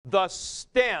the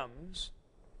stems,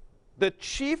 the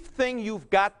chief thing you've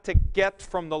got to get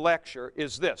from the lecture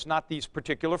is this, not these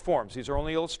particular forms, these are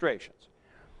only illustrations,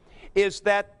 is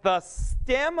that the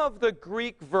stem of the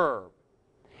Greek verb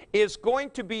is going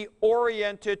to be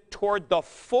oriented toward the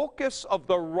focus of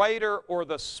the writer or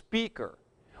the speaker,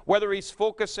 whether he's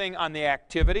focusing on the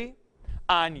activity,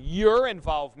 on your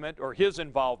involvement or his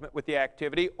involvement with the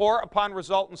activity, or upon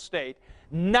resultant state,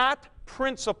 not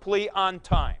principally on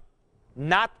time.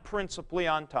 Not principally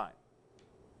on time.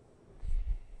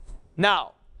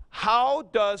 Now, how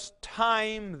does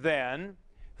time then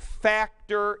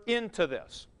factor into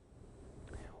this?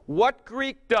 What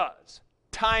Greek does,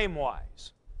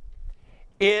 time-wise,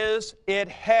 is it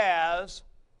has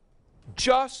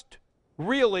just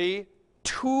really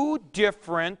two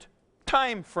different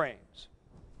time frames.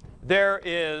 There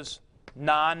is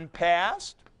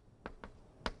non-past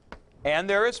and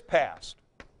there is past.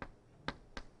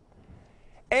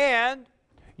 And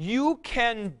you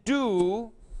can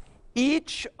do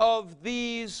each of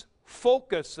these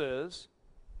focuses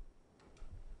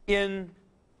in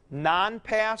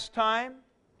non-past time,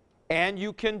 and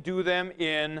you can do them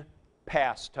in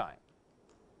past time.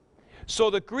 So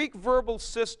the Greek verbal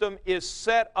system is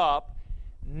set up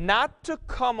not to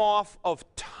come off of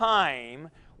time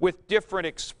with different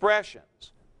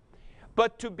expressions,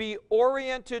 but to be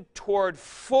oriented toward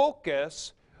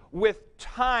focus with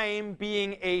time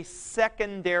being a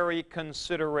secondary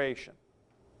consideration.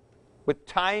 With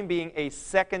time being a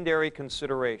secondary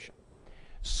consideration.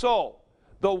 So,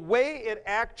 the way it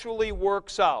actually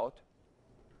works out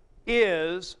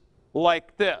is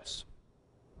like this.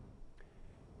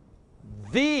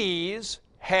 These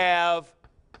have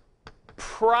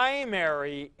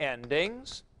primary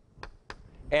endings,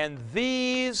 and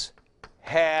these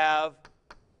have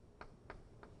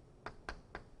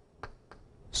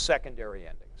secondary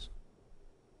endings.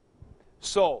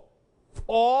 So,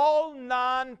 all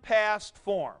non-past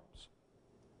forms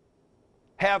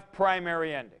have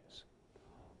primary endings.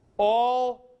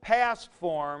 All past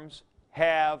forms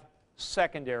have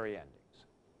secondary endings.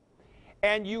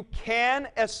 And you can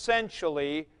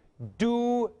essentially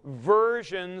do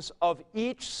versions of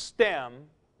each stem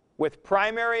with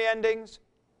primary endings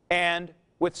and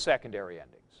with secondary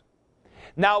endings.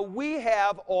 Now, we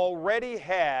have already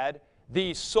had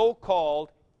the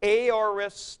so-called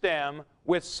aorist stem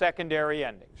with secondary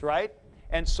endings, right?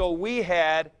 And so we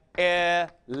had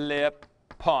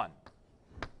elipon.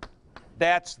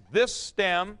 That's this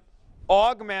stem,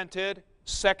 augmented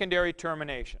secondary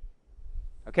termination.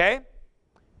 Okay?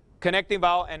 Connecting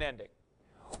vowel and ending.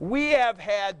 We have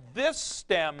had this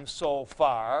stem so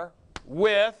far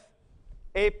with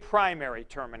a primary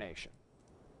termination.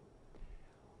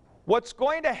 What's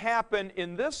going to happen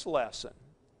in this lesson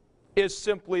is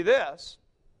simply this.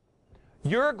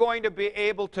 You're going to be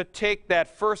able to take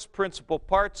that first principal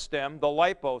part stem, the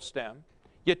lipo stem,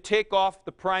 you take off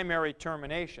the primary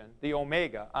termination, the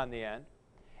omega on the end,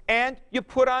 and you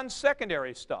put on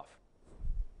secondary stuff.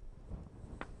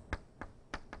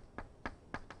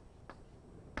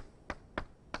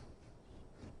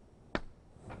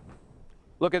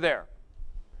 Look at there.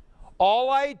 All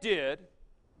I did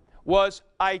was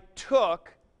I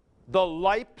took the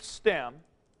lip stem,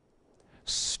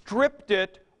 stripped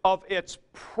it of its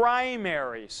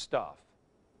primary stuff,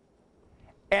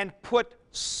 and put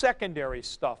secondary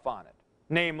stuff on it.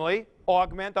 Namely,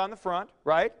 augment on the front,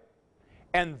 right?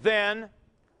 And then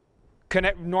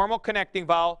normal connecting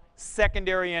vowel,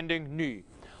 secondary ending ni.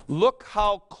 Look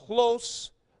how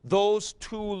close those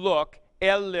two look,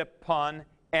 elipon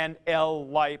and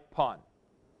elipon.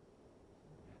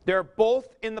 They're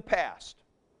both in the past.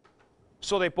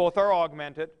 So they both are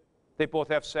augmented. They both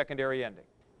have secondary ending.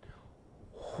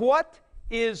 What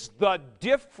is the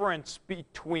difference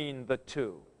between the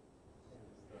two?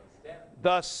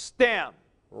 The stem,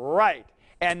 right.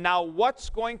 And now what's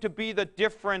going to be the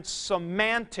difference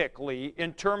semantically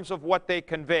in terms of what they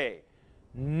convey?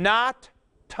 Not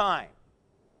time,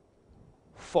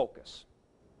 focus.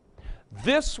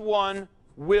 This one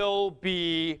will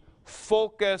be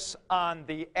focus on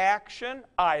the action,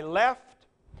 I left.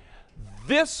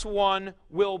 This one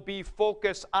will be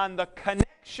focus on the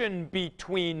connection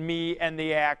between me and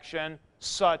the action,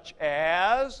 such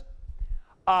as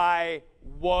I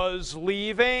was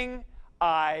leaving,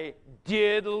 I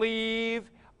did leave,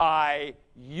 I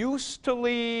used to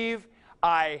leave,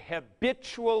 I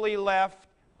habitually left.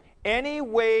 Any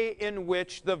way in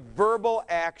which the verbal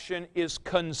action is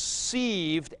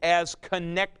conceived as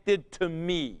connected to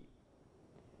me.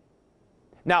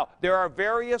 Now, there are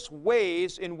various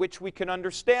ways in which we can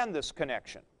understand this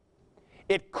connection.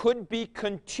 It could be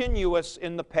continuous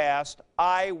in the past.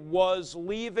 I was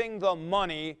leaving the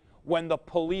money when the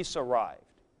police arrived.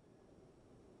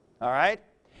 All right?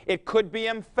 It could be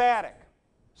emphatic.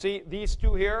 See, these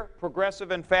two here,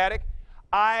 progressive, emphatic.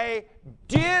 I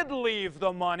did leave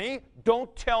the money.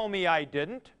 Don't tell me I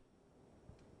didn't.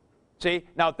 See,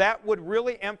 now that would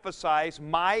really emphasize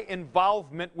my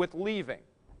involvement with leaving.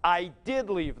 I did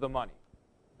leave the money.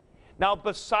 Now,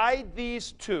 beside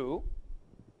these two,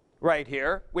 right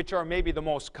here, which are maybe the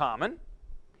most common,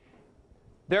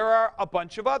 there are a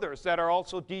bunch of others that are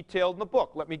also detailed in the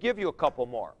book. Let me give you a couple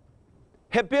more.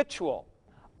 Habitual.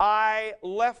 I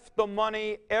left the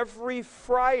money every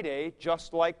Friday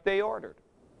just like they ordered.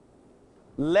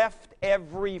 Left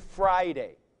every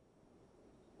Friday.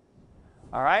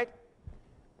 All right?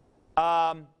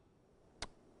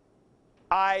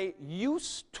 I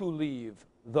used to leave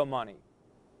the money.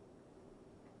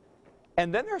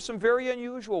 And then there are some very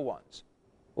unusual ones,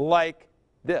 like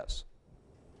this.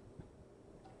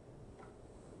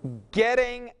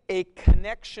 Getting a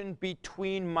connection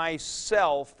between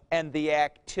myself and the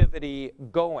activity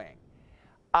going.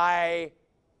 I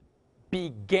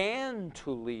began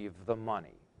to leave the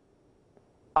money.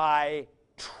 I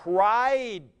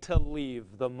tried to leave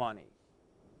the money.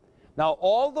 Now,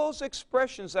 all those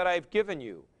expressions that I've given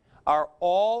you are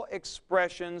all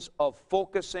expressions of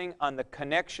focusing on the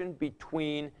connection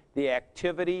between the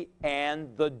activity and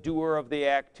the doer of the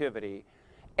activity,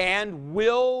 and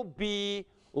will be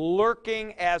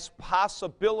lurking as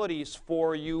possibilities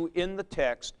for you in the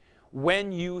text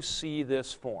when you see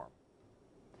this form.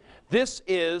 This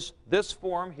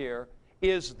form here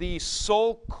is the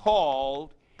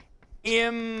so-called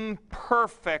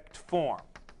imperfect form.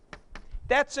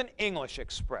 That's an English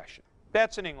expression.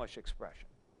 That's an English expression.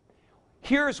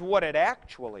 Here's what it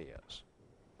actually is.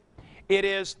 It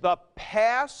is the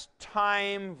past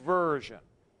time version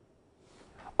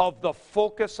of the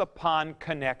focus upon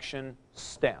connection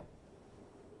stem.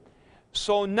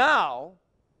 So now,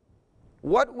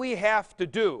 what we have to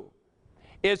do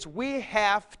is we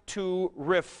have to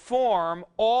reform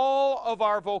all of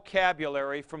our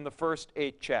vocabulary from the first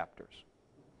 8 chapters.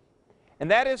 And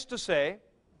that is to say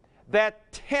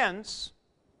that tense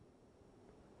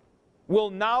will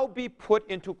now be put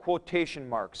into quotation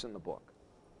marks in the book.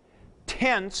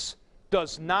 Tense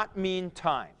does not mean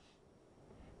time.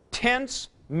 Tense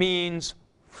means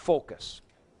focus.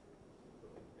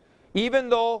 Even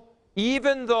though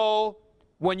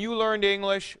when you learned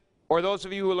English, or those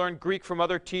of you who learned Greek from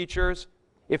other teachers,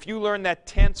 if you learn that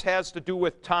tense has to do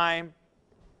with time,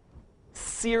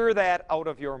 sear that out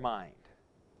of your mind.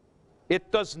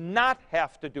 It does not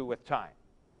have to do with time.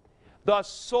 The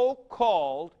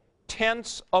so-called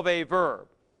tense of a verb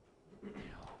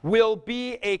will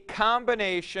be a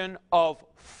combination of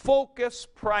focus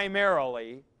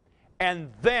primarily,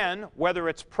 and then, whether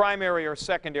it's primary or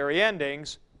secondary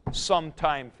endings, some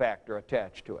time factor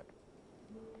attached to it.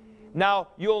 Now,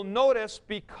 you'll notice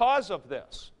because of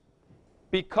this,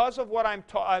 because of what I'm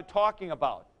talking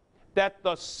about, that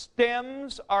the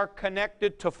stems are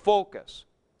connected to focus.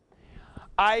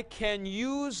 I can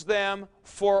use them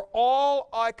for all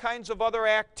kinds of other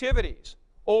activities.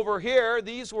 Over here,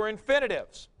 these were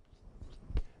infinitives.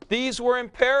 These were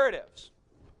imperatives.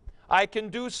 I can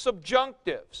do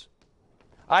subjunctives.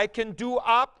 I can do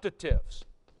optatives.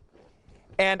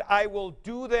 And I will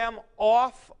do them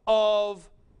off of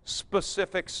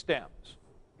specific stems.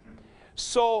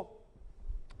 So,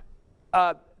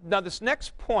 now this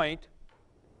next point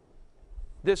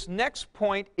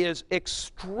is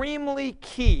extremely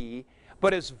key,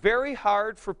 but is very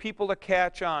hard for people to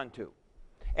catch on to.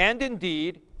 And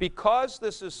indeed, because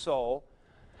this is so,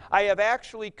 I have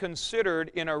actually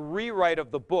considered in a rewrite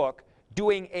of the book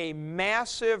doing a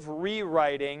massive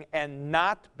rewriting and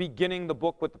not beginning the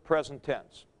book with the present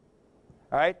tense.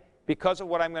 All right? Because of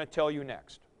what I'm going to tell you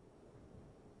next.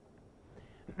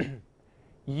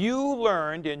 You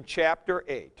learned in chapter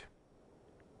 8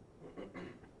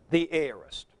 the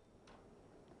aorist.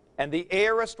 And the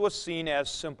aorist was seen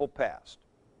as simple past.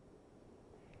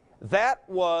 That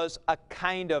was a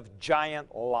kind of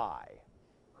giant lie.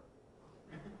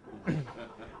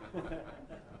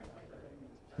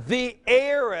 The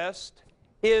aorist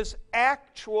is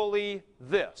actually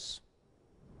this.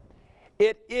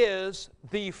 It is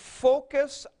the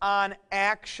focus on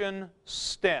action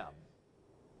stem,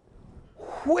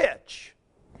 which,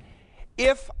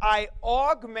 if I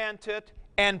augment it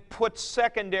and put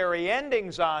secondary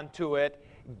endings onto it,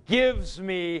 gives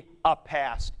me a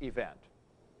past event.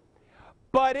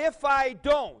 But if I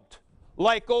don't,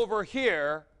 like over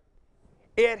here,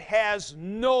 it has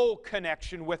no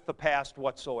connection with the past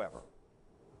whatsoever.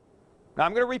 Now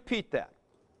I'm going to repeat that.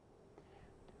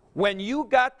 When you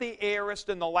got the aorist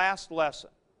in the last lesson,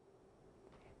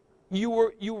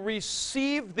 you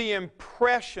received the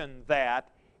impression that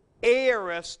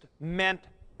aorist meant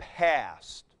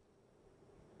past.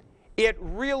 It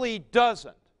really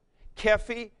doesn't.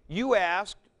 Kefi, you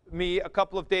asked me a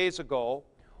couple of days ago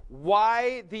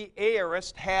why the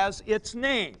aorist has its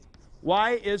name.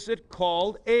 Why is it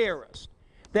called aorist?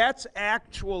 That's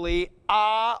actually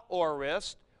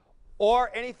aorist,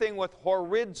 or anything with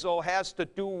horizo has to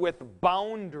do with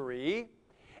boundary,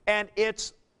 and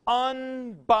it's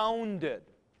unbounded.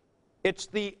 It's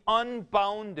the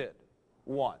unbounded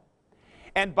one.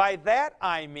 And by that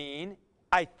I mean,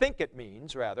 I think it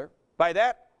means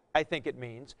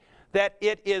that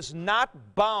it is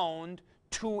not bound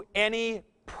to any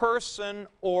person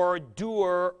or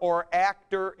doer or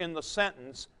actor in the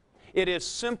sentence. It is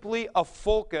simply a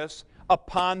focus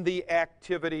upon the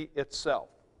activity itself.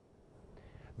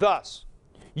 Thus,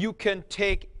 you can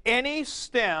take any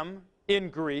stem in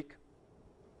Greek.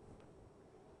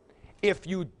 If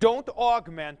you don't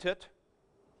augment it,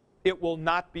 it will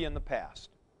not be in the past.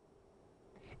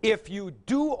 If you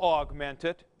do augment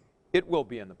it, it will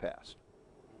be in the past.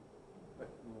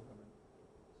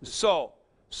 So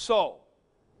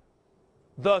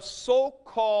the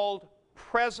so-called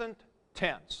present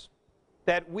tense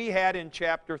that we had in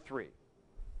chapter 3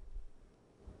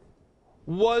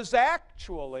 was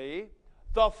actually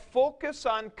the focus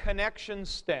on connection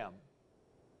stem,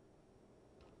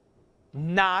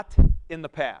 not in the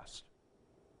past.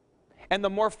 And the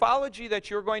morphology that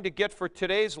you're going to get for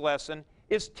today's lesson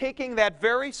is taking that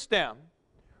very stem,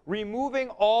 removing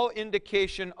all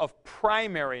indication of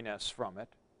primariness from it,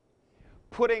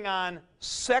 putting on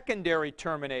secondary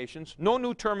terminations, no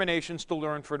new terminations to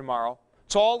learn for tomorrow.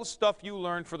 It's all the stuff you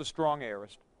learned for the strong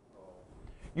aorist.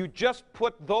 You just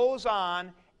put those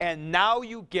on, and now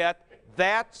you get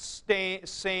that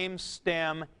same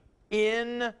stem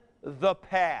in the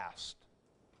past.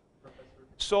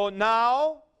 So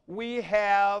now we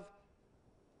have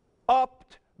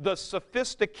upped the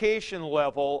sophistication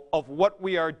level of what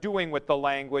we are doing with the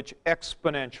language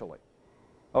exponentially.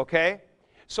 Okay?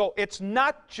 So it's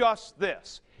not just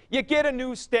this. You get a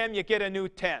new stem, you get a new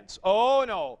tense. Oh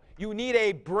no, you need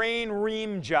a brain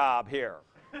ream job here.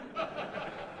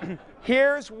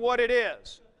 Here's what it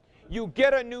is. You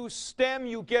get a new stem,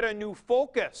 you get a new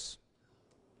focus.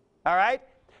 All right?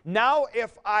 Now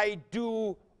if I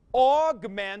do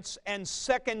augments and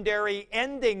secondary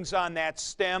endings on that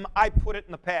stem, I put it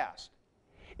in the past.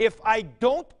 If I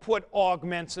don't put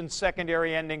augments and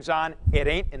secondary endings on, it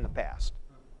ain't in the past.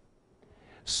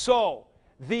 So,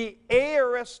 the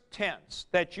aorist tense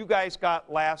that you guys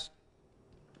got last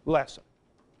lesson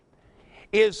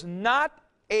is not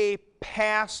a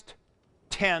past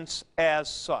tense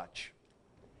as such.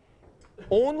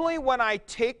 Only when I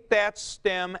take that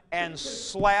stem and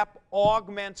slap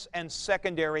augments and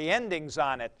secondary endings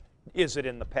on it is it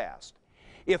in the past.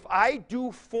 If I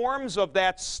do forms of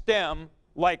that stem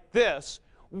like this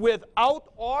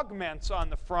without augments on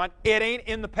the front, it ain't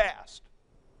in the past.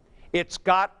 It's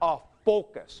got a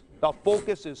focus. The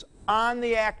focus is on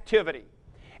the activity,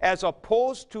 as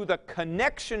opposed to the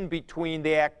connection between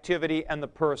the activity and the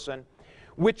person,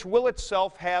 which will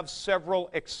itself have several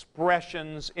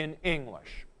expressions in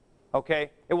English.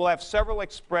 Okay? It will have several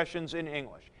expressions in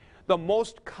English. The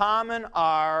most common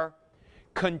are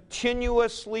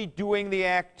continuously doing the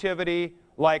activity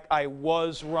like I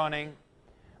was running,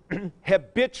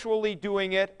 habitually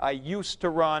doing it, I used to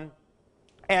run,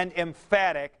 and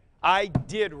emphatic, I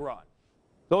did run.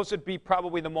 Those would be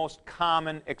probably the most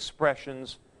common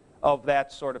expressions of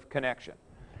that sort of connection.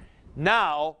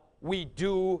 Now we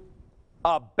do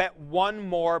one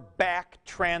more back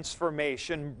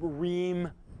transformation,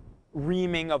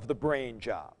 reaming of the brain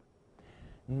job.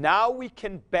 Now we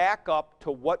can back up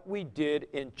to what we did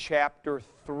in chapter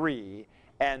 3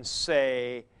 and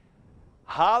say,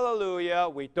 hallelujah,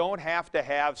 we don't have to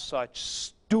have such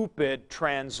stupid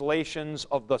translations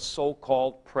of the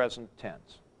so-called present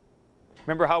tense.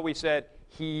 Remember how we said,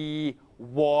 he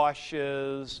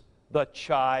washes the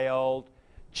child,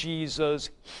 Jesus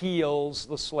heals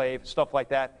the slave, stuff like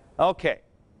that? Okay.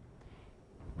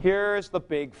 Here's the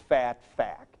big fat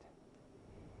fact.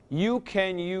 You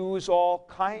can use all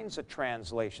kinds of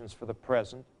translations for the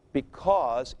present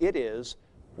because it is,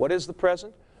 what is the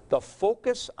present? The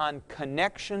focus on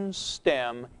connection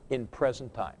stem in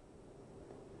present time.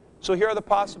 So here are the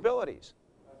possibilities.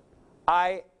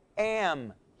 I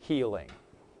am healing.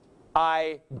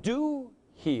 I do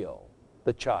heal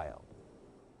the child.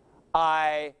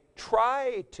 I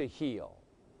try to heal.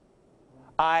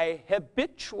 I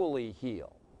habitually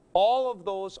heal. All of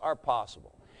those are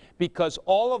possible because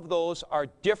all of those are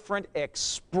different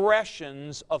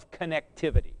expressions of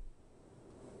connectivity.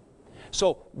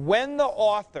 So when the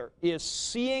author is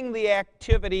seeing the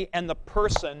activity and the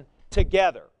person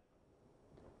together,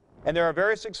 and there are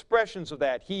various expressions of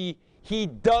that. He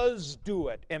does do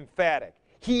it, emphatic.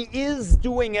 He is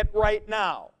doing it right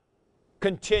now,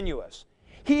 continuous.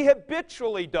 He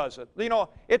habitually does it. You know,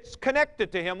 it's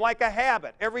connected to him like a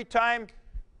habit. Every time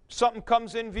something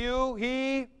comes in view,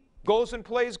 he goes and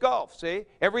plays golf, see?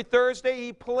 Every Thursday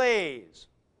he plays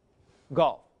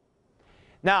golf.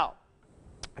 Now,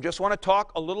 I just want to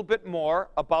talk a little bit more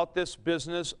about this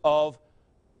business of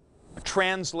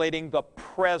translating the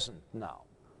present now.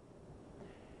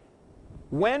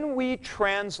 When we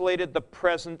translated the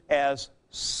present as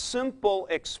simple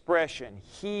expression,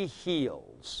 he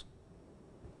heals,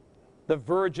 the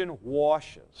virgin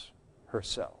washes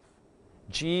herself,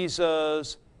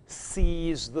 Jesus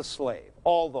sees the slave,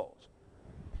 all those.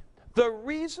 The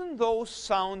reason those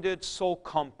sounded so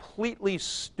completely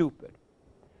stupid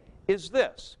is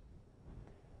this.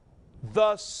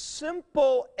 The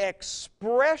simple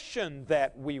expression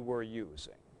that we were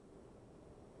using,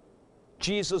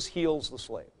 Jesus heals the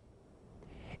slave,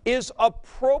 is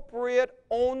appropriate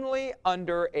only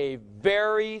under a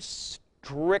very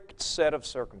strict set of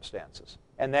circumstances,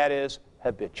 and that is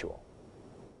habitual.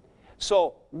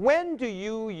 So when do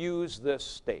you use this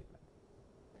statement?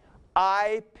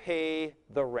 I pay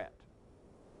the rent.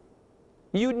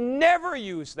 You never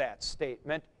use that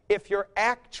statement if you're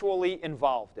actually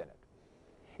involved in it.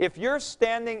 If you're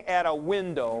standing at a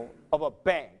window of a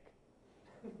bank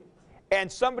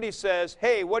and somebody says,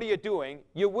 hey, what are you doing?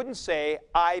 You wouldn't say,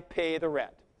 I pay the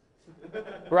rent.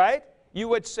 Right? You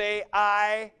would say,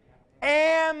 I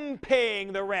am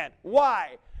paying the rent.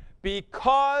 Why?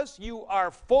 Because you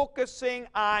are focusing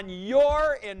on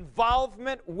your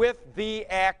involvement with the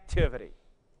activity.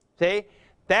 See?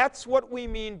 That's what we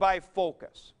mean by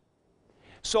focus.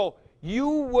 So you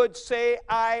would say,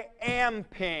 I am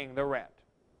paying the rent.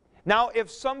 Now, if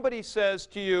somebody says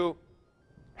to you,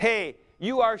 hey,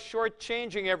 you are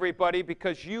shortchanging everybody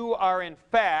because you are, in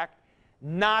fact,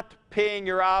 not paying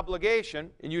your obligation,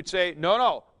 and you'd say,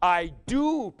 no, I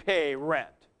do pay rent.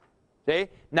 See?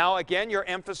 Now, again, you're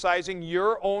emphasizing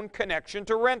your own connection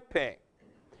to rent paying.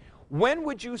 When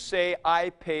would you say,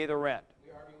 I pay the rent?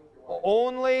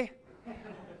 Only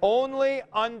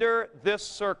under this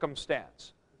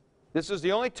circumstance. This is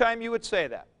the only time you would say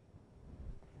that.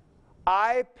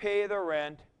 I pay the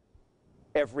rent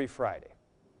every Friday.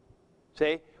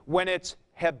 See? When it's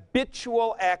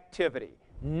habitual activity.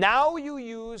 Now you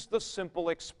use the simple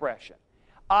expression.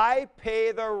 I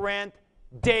pay the rent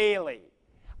daily.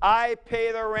 I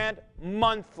pay the rent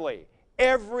monthly,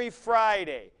 every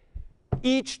Friday,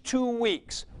 each 2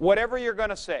 weeks, whatever you're going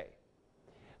to say.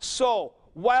 So,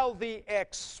 while the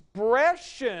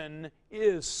expression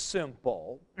is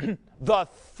simple, the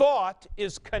thought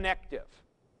is connective.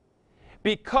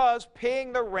 Because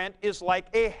paying the rent is like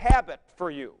a habit for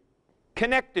you,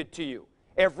 connected to you.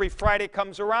 Every Friday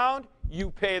comes around, you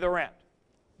pay the rent.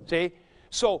 See?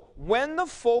 So when the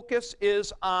focus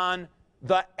is on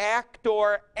the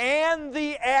actor and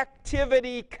the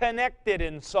activity connected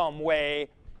in some way,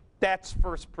 that's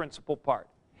first principle part.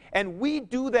 And we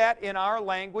do that in our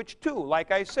language too, like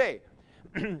I say.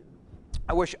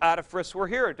 I wish Adafris were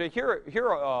here to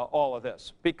hear all of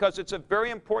this, because it's a very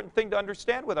important thing to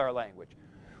understand with our language.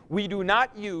 We do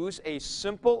not use a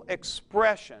simple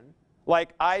expression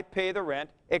like I pay the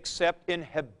rent except in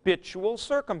habitual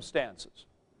circumstances.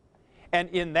 And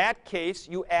in that case,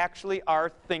 you actually are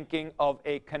thinking of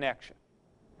a connection.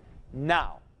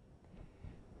 Now,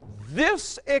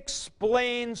 this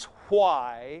explains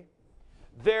why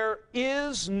there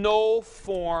is no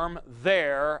form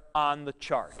there on the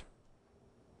chart.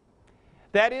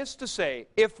 That is to say,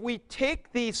 if we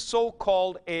take the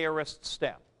so-called aorist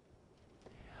stem,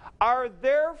 are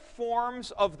there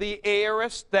forms of the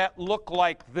aorist that look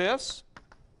like this,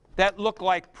 that look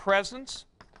like presence?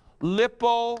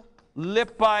 Lipo,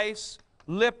 lipais,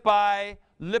 lipi,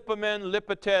 lipamen,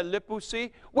 lipate,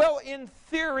 lipusi? Well, in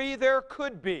theory, there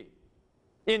could be.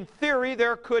 In theory,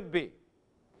 there could be.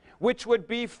 Which would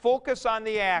be focus on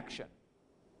the action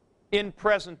in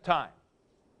present time.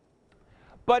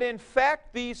 But in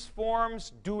fact, these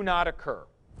forms do not occur.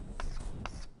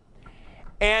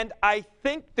 And I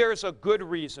think there's a good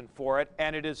reason for it,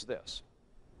 and it is this.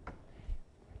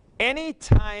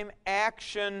 Anytime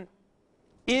action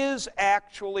is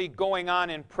actually going on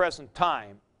in present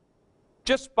time,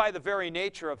 just by the very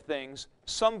nature of things,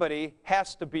 somebody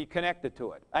has to be connected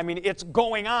to it. I mean, it's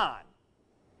going on.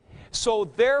 So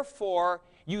therefore,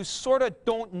 you sort of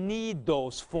don't need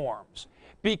those forms,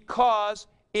 because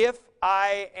if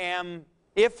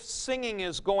singing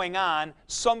is going on,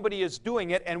 somebody is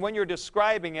doing it, and when you're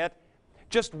describing it,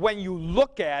 just when you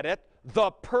look at it,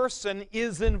 the person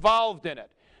is involved in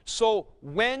it. So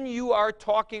when you are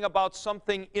talking about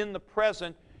something in the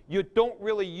present, you don't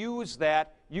really use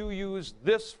that. You use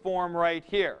this form right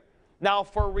here. Now,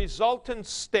 for resultant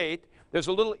state, there's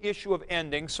a little issue of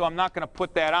ending, so I'm not going to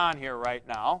put that on here right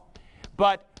now.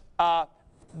 But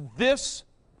this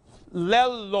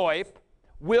leloip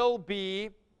will be,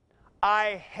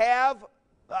 I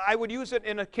would use it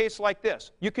in a case like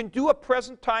this. You can do a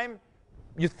present time.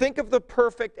 You think of the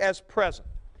perfect as present.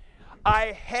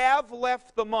 I have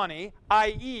left the money,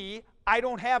 i.e., I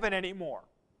don't have it anymore.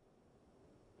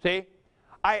 See?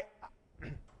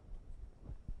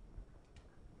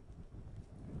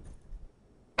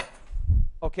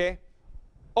 Okay?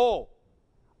 Oh,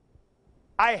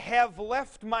 I have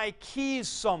left my keys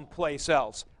someplace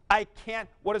else. I can't.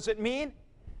 What does it mean?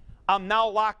 I'm now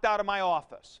locked out of my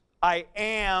office. I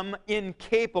am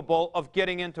incapable of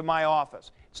getting into my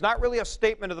office. It's not really a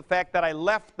statement of the fact that I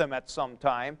left them at some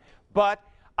time, but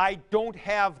I don't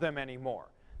have them anymore.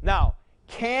 Now,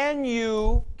 can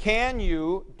you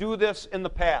do this in the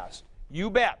past? You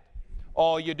bet.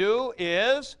 All you do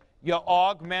is you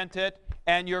augment it,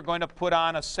 and you're going to put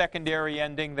on a secondary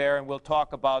ending there, and we'll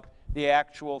talk about the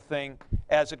actual thing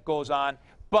as it goes on.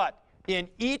 But in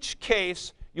each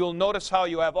case, you'll notice how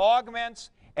you have augments,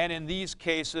 and in these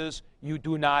cases, you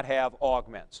do not have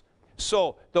augments.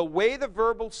 So the way the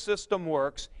verbal system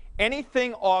works,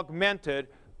 anything augmented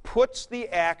puts the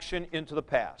action into the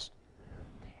past.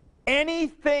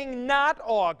 Anything not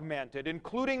augmented,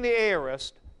 including the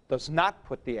aorist, does not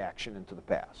put the action into the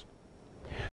past.